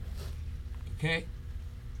Okay?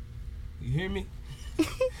 You hear me?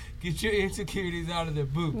 Get your insecurities out of the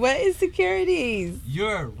booth. What insecurities?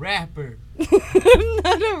 You're a rapper. I'm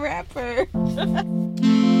not a rapper.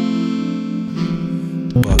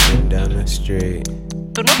 Walking down the street.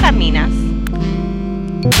 Tú no caminas.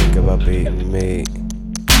 Think about beating me.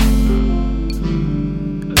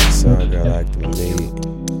 Saw a girl like to meet.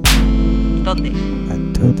 ¿Dónde? I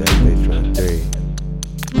told that bitch run 3.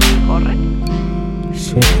 Corre.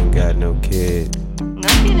 She ain't got no kid. No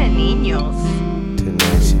tiene niños.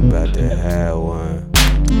 Tonight she about to have one.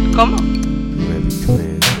 ¿Cómo? Maybe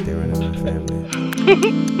twins. They run in my family.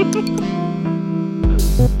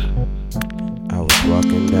 I was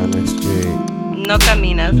walking down the street. No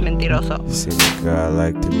caminas, mentiroso. Seen a girl I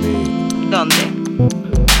like to meet. ¿Dónde?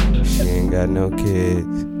 She ain't got no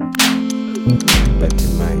kids. But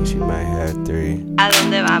tonight she might have 3. ¿A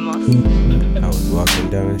dónde vamos? I was walking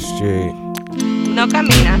down the street. No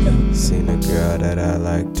caminas. Seen a girl that I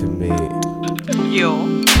like to meet. Yo.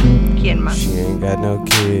 ¿Quién más? She ain't got no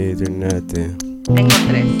kids or nothing. Tengo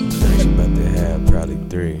 3. Now she about to have probably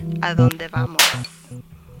 3. ¿A dónde vamos?